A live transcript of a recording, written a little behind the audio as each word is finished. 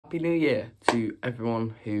Happy New Year to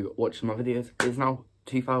everyone who watches my videos. It is now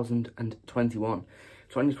 2021.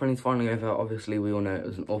 2020 is finally over. Obviously, we all know it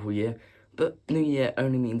was an awful year. But New Year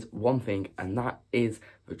only means one thing, and that is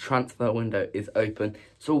the transfer window is open.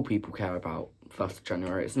 It's all people care about, 1st of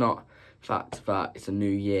January. It's not the fact that it's a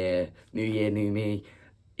new year, new me.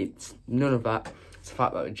 It's none of that. It's the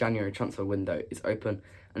fact that the January transfer window is open.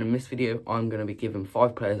 And in this video, I'm going to be giving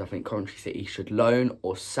 5 players I think Coventry City should loan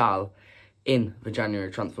or sell in the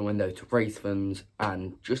January transfer window to raise funds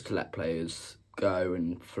and just to let players go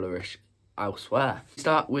and flourish elsewhere.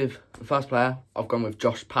 Start with the first player. I've gone with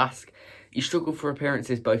Josh Pask. He struggled for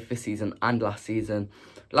appearances both this season and last season.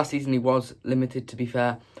 Last season he was limited, to be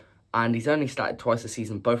fair, and he's only started twice a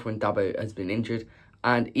season, both when Dabo has been injured.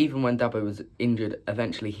 And even when Dabo was injured,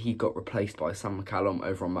 eventually he got replaced by Sam McCallum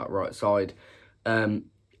over on that right side in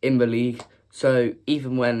the league. So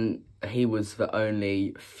even when he was the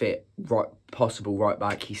only fit possible right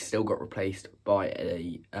back, he still got replaced by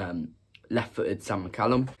a left-footed Sam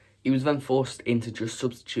McCallum. He was then forced into just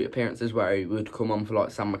substitute appearances where he would come on for like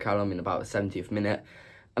Sam McCallum in about the 70th minute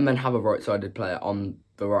and then have a right-sided player on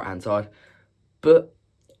the right-hand side. But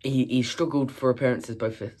he struggled for appearances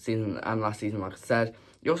both this season and last season, like I said.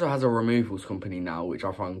 He also has a removals company now, which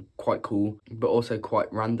I find quite cool, but also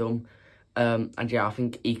quite random. And yeah, I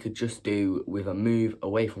think he could just do with a move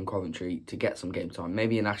away from Coventry to get some game time.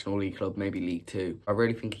 Maybe a National League club, maybe League 2. I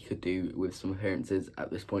really think he could do with some appearances at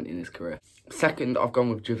this point in his career. Second, I've gone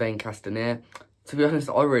with Javain Castanier. To be honest,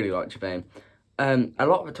 I really like Javain. A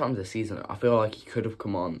lot of the times this season, I feel like he could have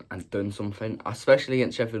come on and done something, especially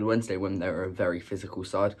against Sheffield Wednesday when they're a very physical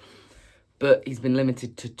side. But he's been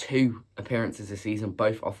limited to 2 appearances this season,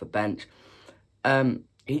 both off the bench.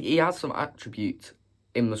 He has some attributes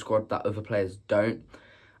in the squad that other players don't,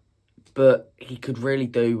 but he could really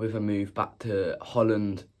do with a move back to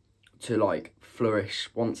Holland to like flourish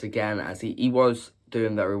once again, as he was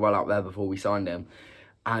doing very well out there before we signed him.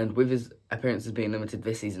 And with his appearances being limited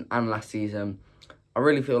this season and last season, I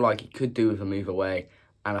really feel like he could do with a move away,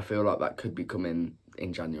 and I feel like that could be coming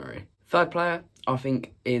in January. Third player, I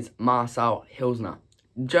think, is Marcel Hilsner.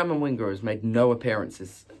 German winger has made no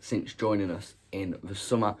appearances since joining us in the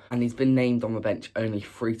summer, and he's been named on the bench only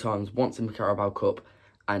 3 times, once in the Carabao Cup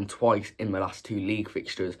and twice in the last 2 league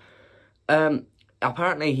fixtures.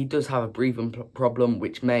 Apparently he does have a breathing problem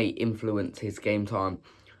which may influence his game time,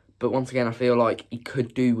 but once again I feel like he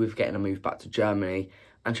could do with getting a move back to Germany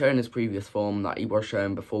and showing his previous form that he was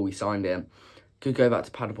showing before we signed him. Could go back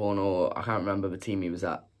to Paderborn, or I can't remember the team he was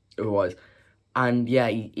at otherwise. And yeah,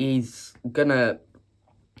 he's gonna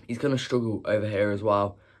struggle over here as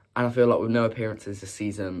well. And I feel like with no appearances this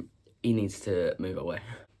season, he needs to move away.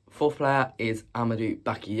 Fourth player is Amadou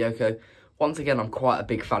Bakayoko. Once again, I'm quite a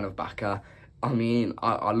big fan of Baka. I mean,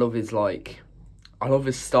 I love his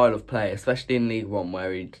style of play, especially in League 1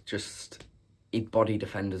 where he'd body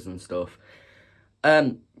defenders and stuff.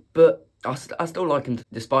 But I still like him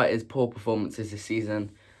despite his poor performances this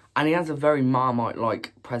season. And he has a very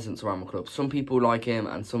Marmite-like presence around the club. Some people like him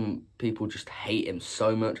and some people just hate him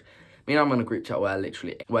so much. I mean, I'm in a group chat where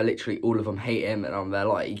literally all of them hate him, and I'm there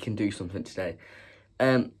like, he can do something today.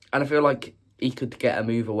 And I feel like he could get a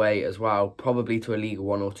move away as well, probably to a League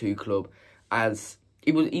 1 or 2 club, as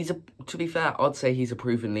to be fair, I'd say he's a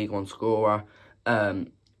proven League 1 scorer.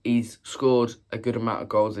 He's scored a good amount of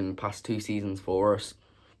goals in the past 2 seasons for us,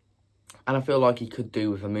 and I feel like he could do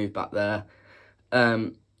with a move back there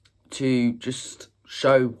to just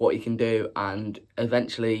show what he can do and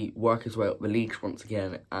eventually work his way up the leagues once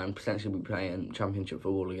again and potentially be playing Championship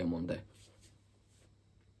football again one day.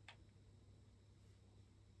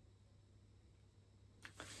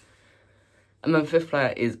 And then 5th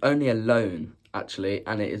player is only a loan, actually,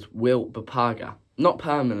 and it is Will Bapaga. Not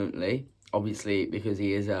permanently, obviously, because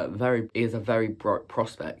he is a very bright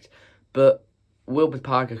prospect, but Will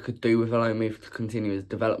Bapaga could do with a loan move to continue his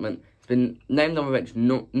development. He's been named on the bench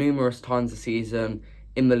numerous times this season.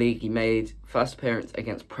 In the league, he made first appearance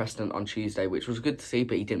against Preston on Tuesday, which was good to see,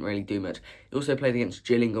 but he didn't really do much. He also played against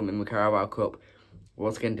Gillingham in the Carabao Cup.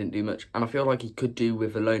 Once again, didn't do much. And I feel like he could do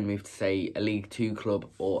with a loan move to, say, a League 2 club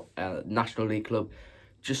or a National League club,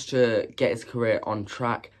 just to get his career on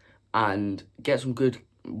track and get some good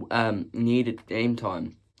needed game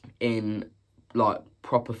time in like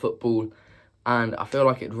proper football. And I feel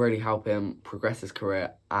like it'd really help him progress his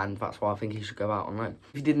career, and that's why I think he should go out on loan.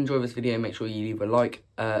 If you did enjoy this video, make sure you leave a like,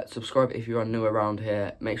 subscribe if you're new around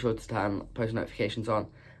here, make sure to turn post notifications on,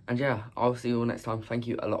 and yeah, I'll see you all next time. Thank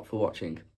you a lot for watching.